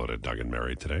 Say hello to Doug and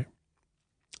Mary today.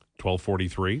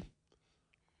 1243.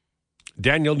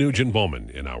 Daniel Nugent-Bowman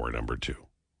in hour number 2.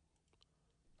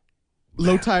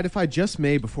 Lowetide, if I just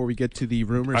may, before we get to the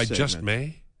rumor segment. Just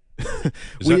may?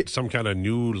 Is that some kind of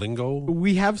new lingo?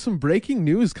 We have some breaking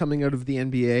news coming out of the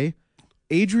NBA.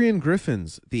 Adrian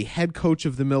Griffins, the head coach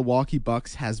of the Milwaukee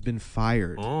Bucks, has been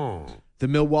fired. Oh. The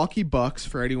Milwaukee Bucks,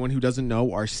 for anyone who doesn't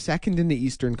know, are second in the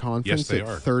Eastern Conference at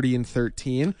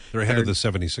 30-13. They're ahead of the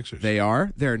 76ers. They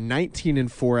are. They're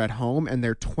 19-4 at home, and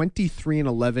they're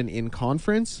 23-11 in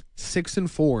conference,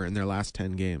 6-4 in their last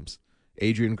 10 games.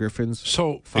 Adrian Griffin's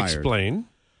So fired. explain.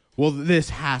 Well,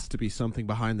 this has to be something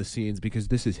behind the scenes because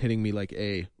this is hitting me like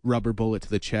a rubber bullet to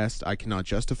the chest. I cannot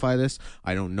justify this.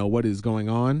 I don't know what is going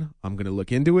on. I'm going to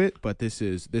look into it, but this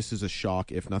is a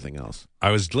shock, if nothing else.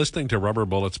 I was listening to Rubber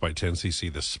Bullets by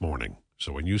 10cc this morning.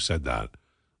 So when you said that, I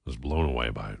was blown away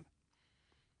by it.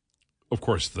 Of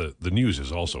course, the news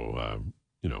is also,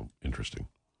 interesting.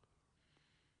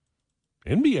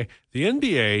 The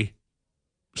NBA,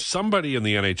 somebody in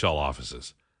the NHL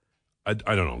offices, I don't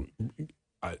know.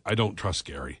 I don't trust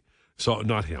Gary, so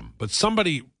not him, but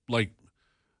somebody like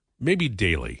maybe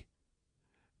Daly.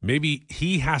 Maybe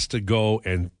he has to go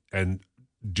and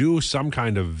do some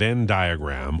kind of Venn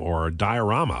diagram or a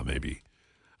diorama maybe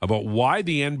about why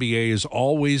the NBA is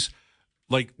always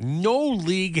like no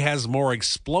league has more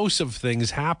explosive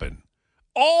things happen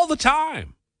all the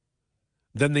time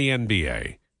than the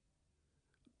NBA.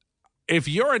 If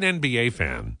you're an NBA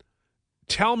fan,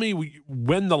 tell me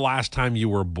when the last time you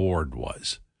were bored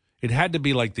was. It had to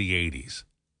be like the 80s.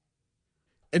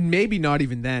 And maybe not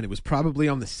even then. It was probably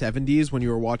on the 70s when you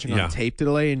were watching on tape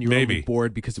delay and you were only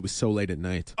bored because it was so late at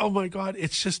night. Oh, my God.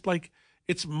 It's just like,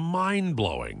 it's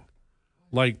mind-blowing.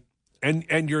 Like,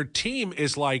 and your team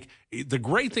is like, the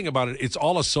great thing about it, it's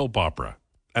all a soap opera.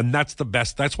 And that's the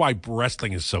best. That's why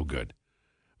wrestling is so good.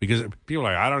 Because people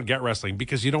are like, I don't get wrestling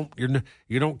because you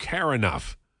don't care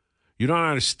enough. You don't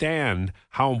understand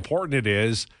how important it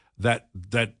is that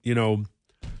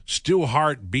Stu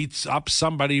Hart beats up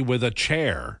somebody with a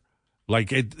chair.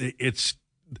 Like it's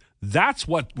that's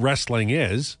what wrestling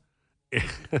is.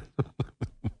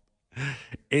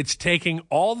 It's taking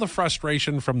all the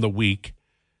frustration from the week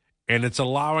and it's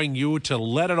allowing you to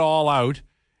let it all out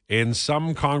in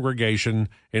some congregation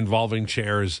involving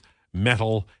chairs,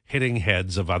 metal, hitting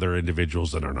heads of other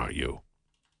individuals that are not you.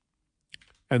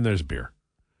 And there's beer.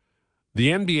 The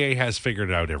NBA has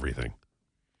figured out everything.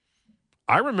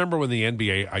 I remember when the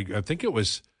NBA, I think it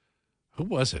was, who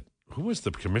was it? Who was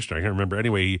the commissioner? I can't remember.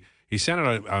 Anyway, he sent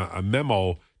out a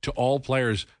memo to all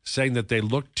players saying that they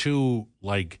looked too,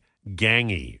 like,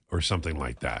 gangy or something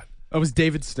like that. That was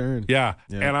David Stern. Yeah.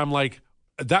 And I'm like,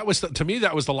 to me,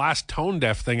 that was the last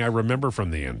tone-deaf thing I remember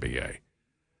from the NBA.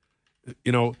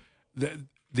 You know, the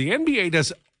NBA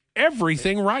does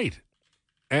everything right.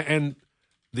 And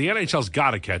the NHL's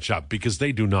got to catch up because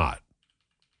they do not.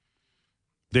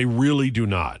 They really do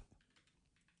not.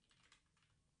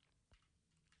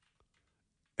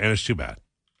 And it's too bad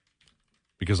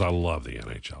because I love the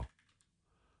NHL.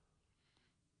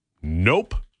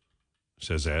 Nope,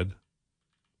 says Ed.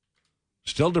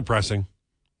 Still depressing.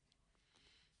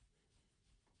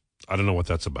 I don't know what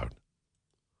that's about.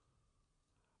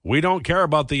 We don't care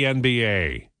about the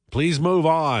NBA. Please move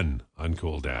on,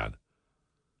 Uncool Dad.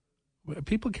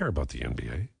 People care about the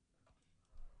NBA.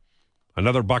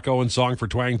 Another Buck Owens song for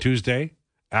Twang Tuesday.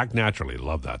 Act Naturally.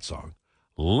 Love that song.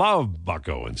 Love Buck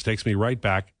Owens. Takes me right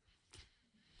back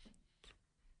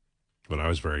when I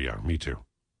was very young. Me too.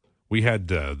 We had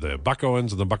the Buck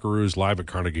Owens and the Buckaroos live at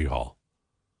Carnegie Hall.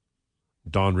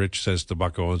 Don Rich says to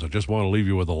Buck Owens, I just want to leave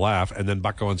you with a laugh. And then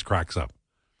Buck Owens cracks up.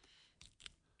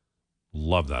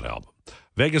 Love that album.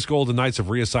 Vegas Golden Knights have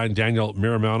reassigned Daniel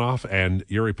Miromanov and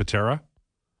Yuri Patera.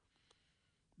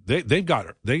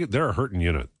 They're a hurting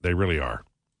unit. They really are.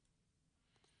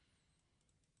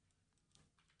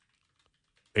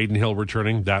 Aiden Hill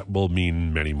returning, that will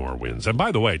mean many more wins. And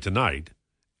by the way, tonight,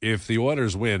 if the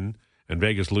Oilers win and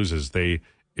Vegas loses, they,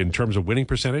 in terms of winning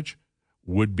percentage,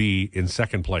 would be in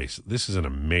second place. This is an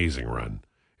amazing run.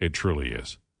 It truly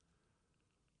is.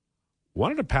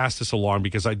 Wanted to pass this along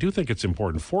because I do think it's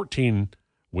important. 14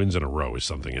 wins in a row is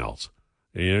something else.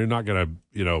 You're not going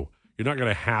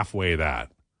to halfway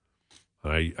that.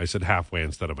 I said halfway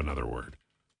instead of another word.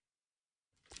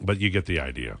 But you get the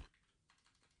idea.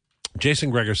 Jason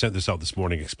Gregor sent this out this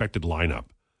morning, expected lineup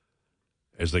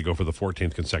as they go for the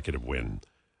 14th consecutive win.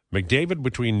 McDavid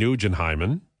between Nuge and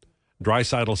Hyman,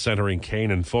 Draisaitl centering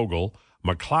Kane and Fogle,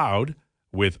 McLeod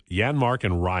with Janmark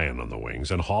and Ryan on the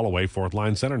wings, and Holloway, fourth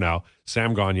line center now,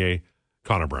 Sam Gagner,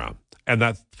 Connor Brown. And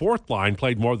that fourth line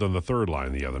played more than the third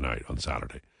line the other night on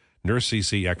Saturday. Nurse,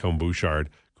 Ceci, Ekholm, Bouchard,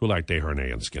 Kulak,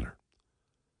 Desharnais, and Skinner.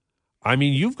 I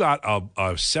mean, you've got a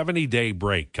 70-day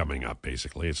break coming up,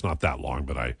 basically. It's not that long,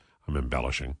 but I'm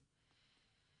embellishing.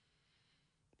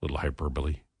 Little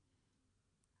hyperbole.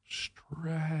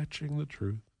 Stretching the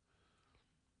truth.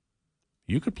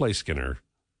 You could play Skinner.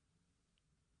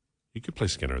 You could play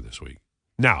Skinner this week.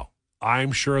 Now,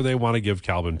 I'm sure they want to give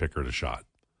Calvin Pickard a shot.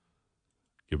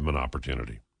 Give him an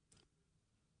opportunity.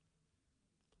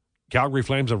 Calgary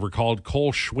Flames have recalled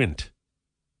Cole Schwindt.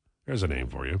 There's a name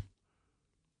for you.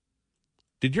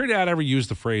 Did your dad ever use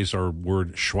the phrase or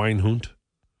word Schweinhund?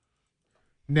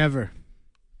 Never.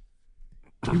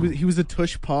 He was a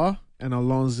tush paw and a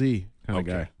allons-y kind of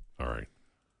guy. All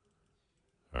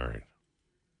right.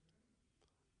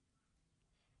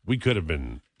 We could have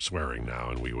been swearing now,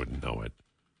 and we wouldn't know it.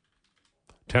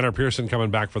 Tanner Pearson coming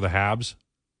back for the Habs.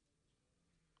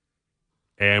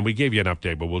 And we gave you an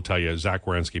update, but we'll tell you, Zach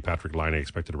Werenski, Patrick Laine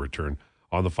expected to return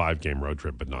on the 5-game road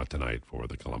trip, but not tonight for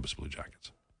the Columbus Blue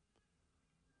Jackets.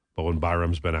 Bowen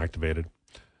Byram's been activated.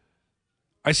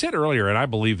 I said earlier, and I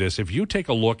believe this, if you take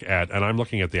a look at, and I'm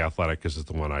looking at The Athletic because it's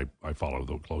the one I follow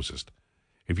the closest.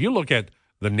 If you look at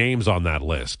the names on that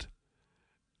list,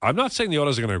 I'm not saying the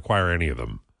Oilers are going to acquire any of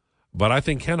them, but I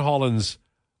think Ken Holland's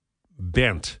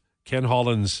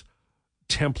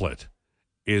template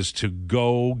is to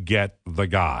go get the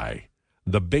guy,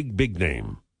 the big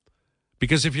name.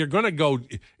 Because if you are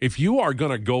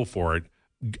going to go for it,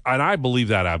 and I believe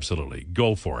that absolutely,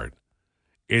 go for it.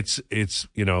 It's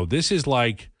this is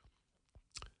like,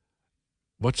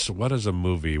 what is a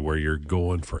movie where you're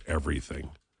going for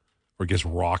everything? Or I guess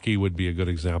Rocky would be a good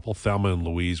example. Thelma and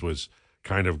Louise was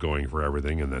kind of going for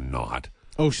everything and then not.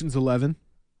 Ocean's 11.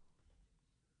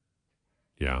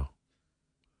 Yeah.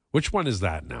 Which one is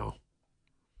that now?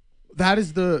 That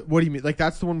is what do you mean? Like,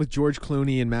 that's the one with George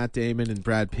Clooney and Matt Damon and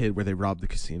Brad Pitt where they robbed the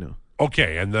casino.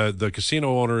 Okay, and the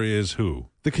casino owner is who?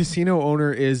 The casino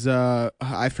owner is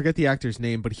I forget the actor's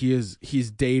name, but he's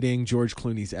dating George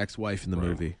Clooney's ex-wife in the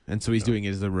movie, and so he's doing it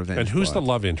as a revenge. And who's plot. the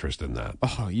love interest in that?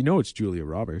 Oh, it's Julia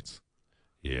Roberts.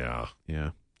 Yeah.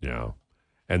 Yeah.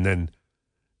 And then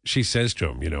she says to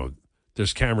him,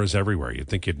 there's cameras everywhere. You'd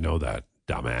think you'd know that,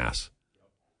 dumbass.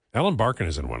 Alan Barkin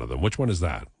is in one of them. Which one is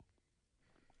that?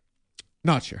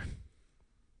 Not sure.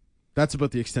 That's about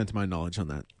the extent of my knowledge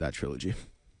on that trilogy.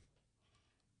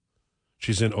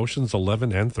 She's in Oceans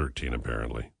 11 and 13,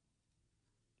 apparently.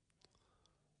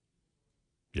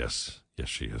 Yes,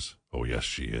 she is. Oh, yes,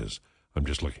 she is. I'm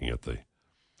just looking at the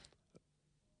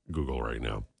Google right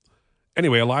now.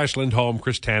 Anyway, Elias Lindholm,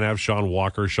 Chris Tanev, Sean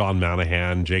Walker, Sean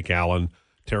Monahan, Jake Allen,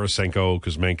 Tarasenko,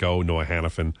 Kuzmenko, Noah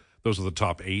Hannafin. Those are the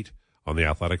top 8 on the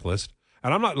Athletic list.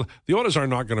 And the Oilers are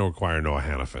not going to acquire Noah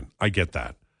Hannafin. I get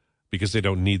that because they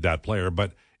don't need that player.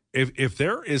 But if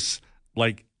there is,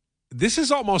 like, this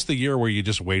is almost the year where you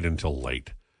just wait until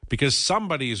late because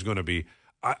somebody is going to be.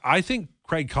 I think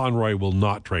Craig Conroy will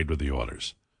not trade with the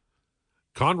Oilers.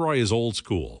 Conroy is old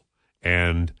school,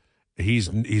 and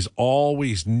he's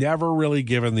always never really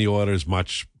given the Oilers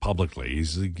much publicly.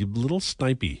 He's a little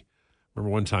snipey.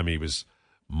 Remember one time he was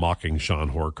mocking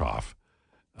Sean Horkoff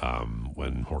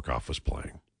when Horkoff was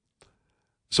playing.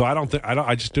 So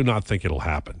I just do not think it'll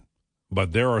happen.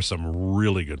 But there are some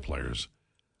really good players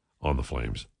on the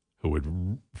Flames who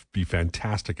would be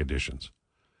fantastic additions.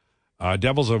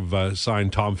 Devils have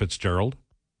signed Tom Fitzgerald,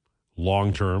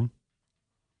 long-term.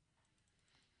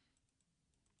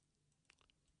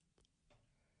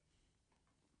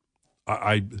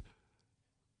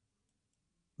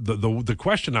 The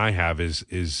question I have is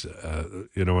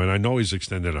and I know he's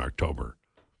extended in October,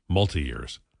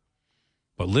 multi-years,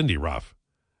 but Lindy Ruff,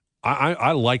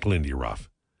 I like Lindy Ruff,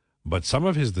 but some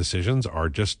of his decisions are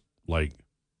just like,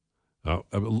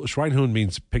 Schweinhund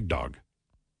means pig dog.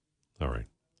 All right.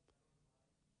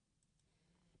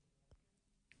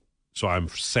 So I'm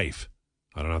safe.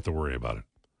 I don't have to worry about it.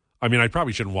 I mean, I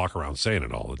probably shouldn't walk around saying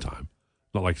it all the time.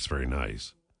 Not like it's very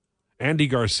nice. Andy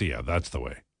Garcia, that's the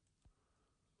way.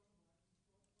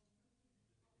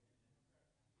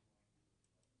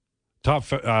 Top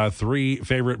 3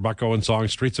 favorite Buck Owens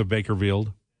songs, Streets of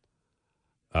Bakerfield,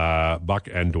 Buck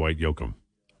and Dwight Yoakam.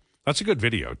 That's a good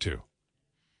video, too.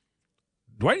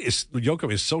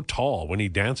 Yoakam is so tall when he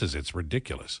dances, it's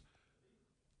ridiculous.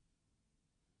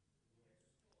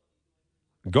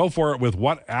 Go for it with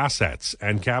what assets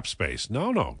and cap space?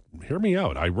 No, hear me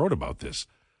out. I wrote about this.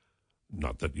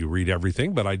 Not that you read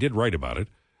everything, but I did write about it.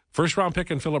 First round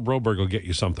pick and Philip Broberg will get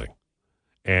you something.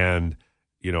 And,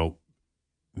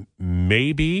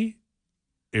 maybe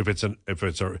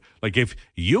if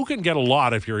you can get a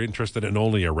lot if you're interested in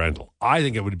only a rental, I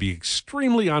think it would be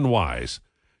extremely unwise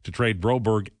to trade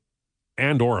Broberg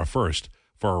and or a first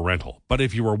for a rental. But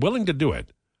if you were willing to do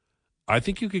it, I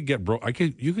think you could get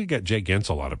you could get Jay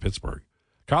Gensel out of Pittsburgh.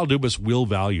 Kyle Dubas will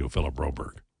value Philip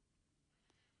Broberg.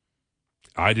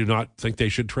 I do not think they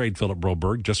should trade Philip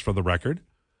Broberg, just for the record,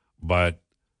 but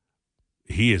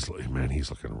he's looking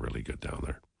really good down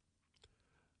there.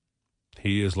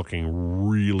 He is looking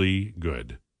really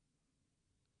good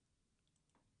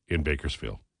in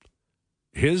Bakersfield.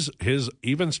 His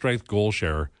even strength goal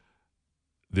share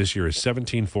this year is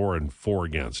 17-4 and 4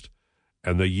 against.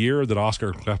 And the year that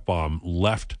Oscar Klefbom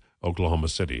left Oklahoma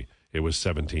City, it was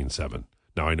 17-7.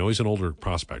 Now, I know he's an older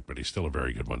prospect, but he's still a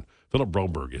very good one. Philip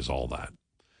Broberg is all that.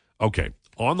 Okay,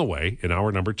 on the way in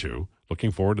hour number 2,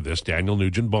 looking forward to this, Daniel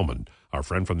Nugent-Bowman, our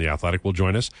friend from The Athletic, will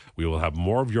join us. We will have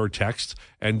more of your texts.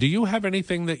 And do you have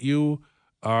anything that you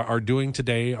are doing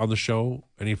today on the show?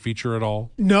 Any feature at all?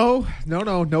 No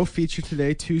feature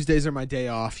today. Tuesdays are my day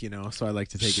off, so I like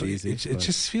to take it easy. It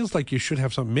just feels like you should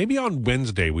have something. Maybe on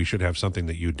Wednesday we should have something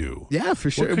that you do. Yeah,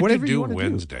 for sure. What could Whatever you you do want to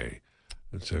Wednesday?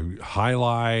 It's a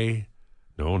highlight.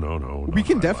 No. We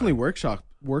can definitely workshop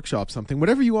something.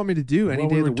 Whatever you want me to do any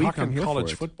day of the week, I'm here college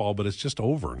for it. football, but it's just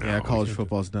over now. Yeah, college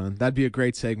football's done. That'd be a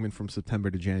great segment from September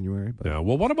to January. But. Yeah.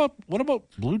 Well, what about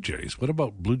Blue Jays? What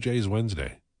about Blue Jays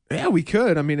Wednesday? Yeah, we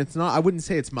could. I mean, it's not. I wouldn't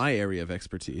say it's my area of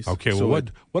expertise. Okay. So Well,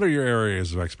 what are your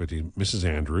areas of expertise? Mrs.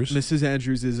 Andrews. Mrs.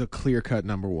 Andrews is a clear-cut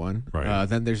number one. Right.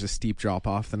 Then there's a steep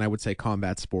drop-off. Then I would say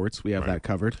combat sports. We have that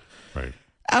covered. Right.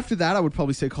 After that, I would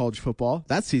probably say college football.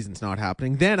 That season's not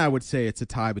happening. Then I would say it's a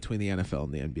tie between the NFL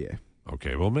and the NBA.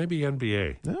 Okay. Well, maybe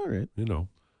NBA. All right.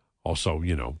 Also,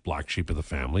 black sheep of the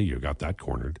family. You got that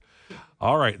cornered.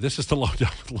 All right. This is the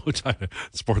Lowdown with Lowetide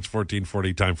Sports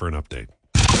 1440. Time for an update.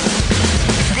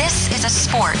 This is a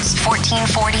Sports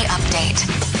 1440 update.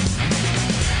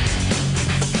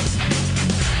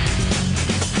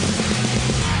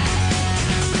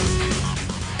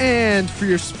 And for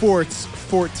your Sports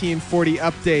 1440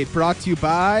 update, brought to you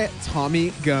by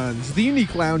Tommy Guns. The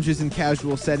unique lounges and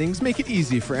casual settings make it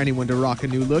easy for anyone to rock a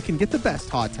new look and get the best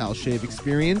hot towel shave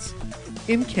experience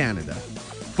in Canada.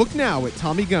 Book now at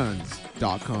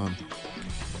TommyGuns.com.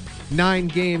 9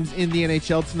 games in the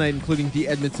NHL tonight, including the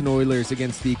Edmonton Oilers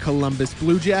against the Columbus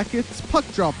Blue Jackets. Puck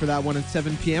drop for that one at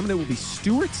 7 p.m., and it will be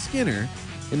Stuart Skinner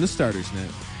in the starter's net.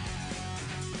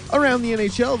 Around the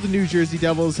NHL, the New Jersey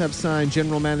Devils have signed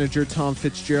general manager Tom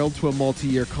Fitzgerald to a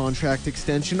multi-year contract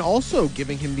extension, also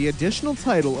giving him the additional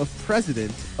title of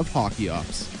President of Hockey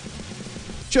Ops.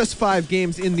 Just 5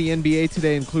 games in the NBA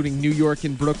today, including New York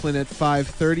and Brooklyn at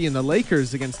 5:30 and the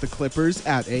Lakers against the Clippers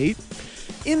at 8.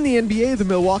 In the NBA, the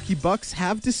Milwaukee Bucks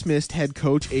have dismissed head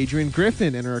coach Adrian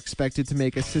Griffin and are expected to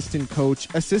make assistant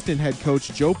head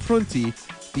coach Joe Prunty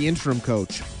the interim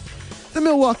coach. The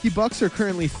Milwaukee Bucks are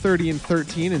currently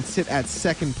 30-13 and sit at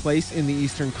second place in the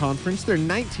Eastern Conference. They're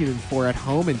 19-4 at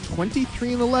home and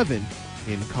 23-11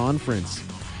 in conference.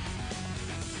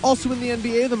 Also in the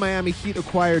NBA, the Miami Heat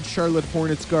acquired Charlotte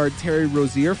Hornets guard Terry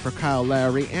Rozier for Kyle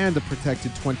Lowry and a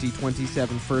protected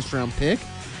 2027 first-round pick.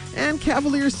 And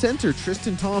Cavaliers center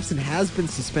Tristan Thompson has been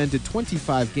suspended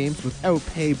 25 games without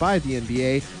pay by the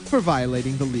NBA for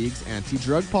violating the league's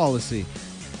anti-drug policy.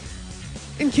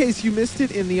 In case you missed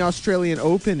it, in the Australian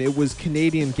Open, it was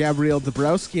Canadian Gabrielle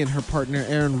Dabrowski and her partner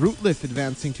Erin Routliffe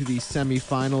advancing to the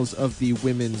semifinals of the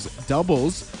women's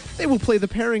doubles. They will play the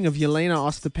pairing of Yelena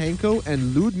Ostapenko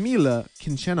and Ludmila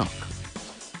Kinchenok.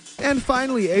 And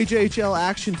finally, AJHL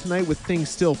action tonight with things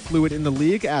still fluid in the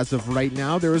league. As of right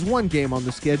now, there is one game on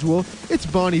the schedule. It's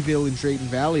Bonnyville and Drayton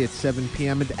Valley at 7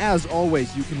 p.m. And as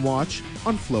always, you can watch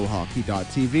on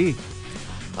flowhockey.tv.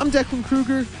 I'm Declan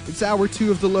Kruger. It's hour 2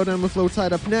 of the Lowdown with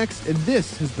Lowetide up next, and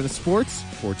this has been a Sports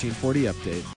 1440 update.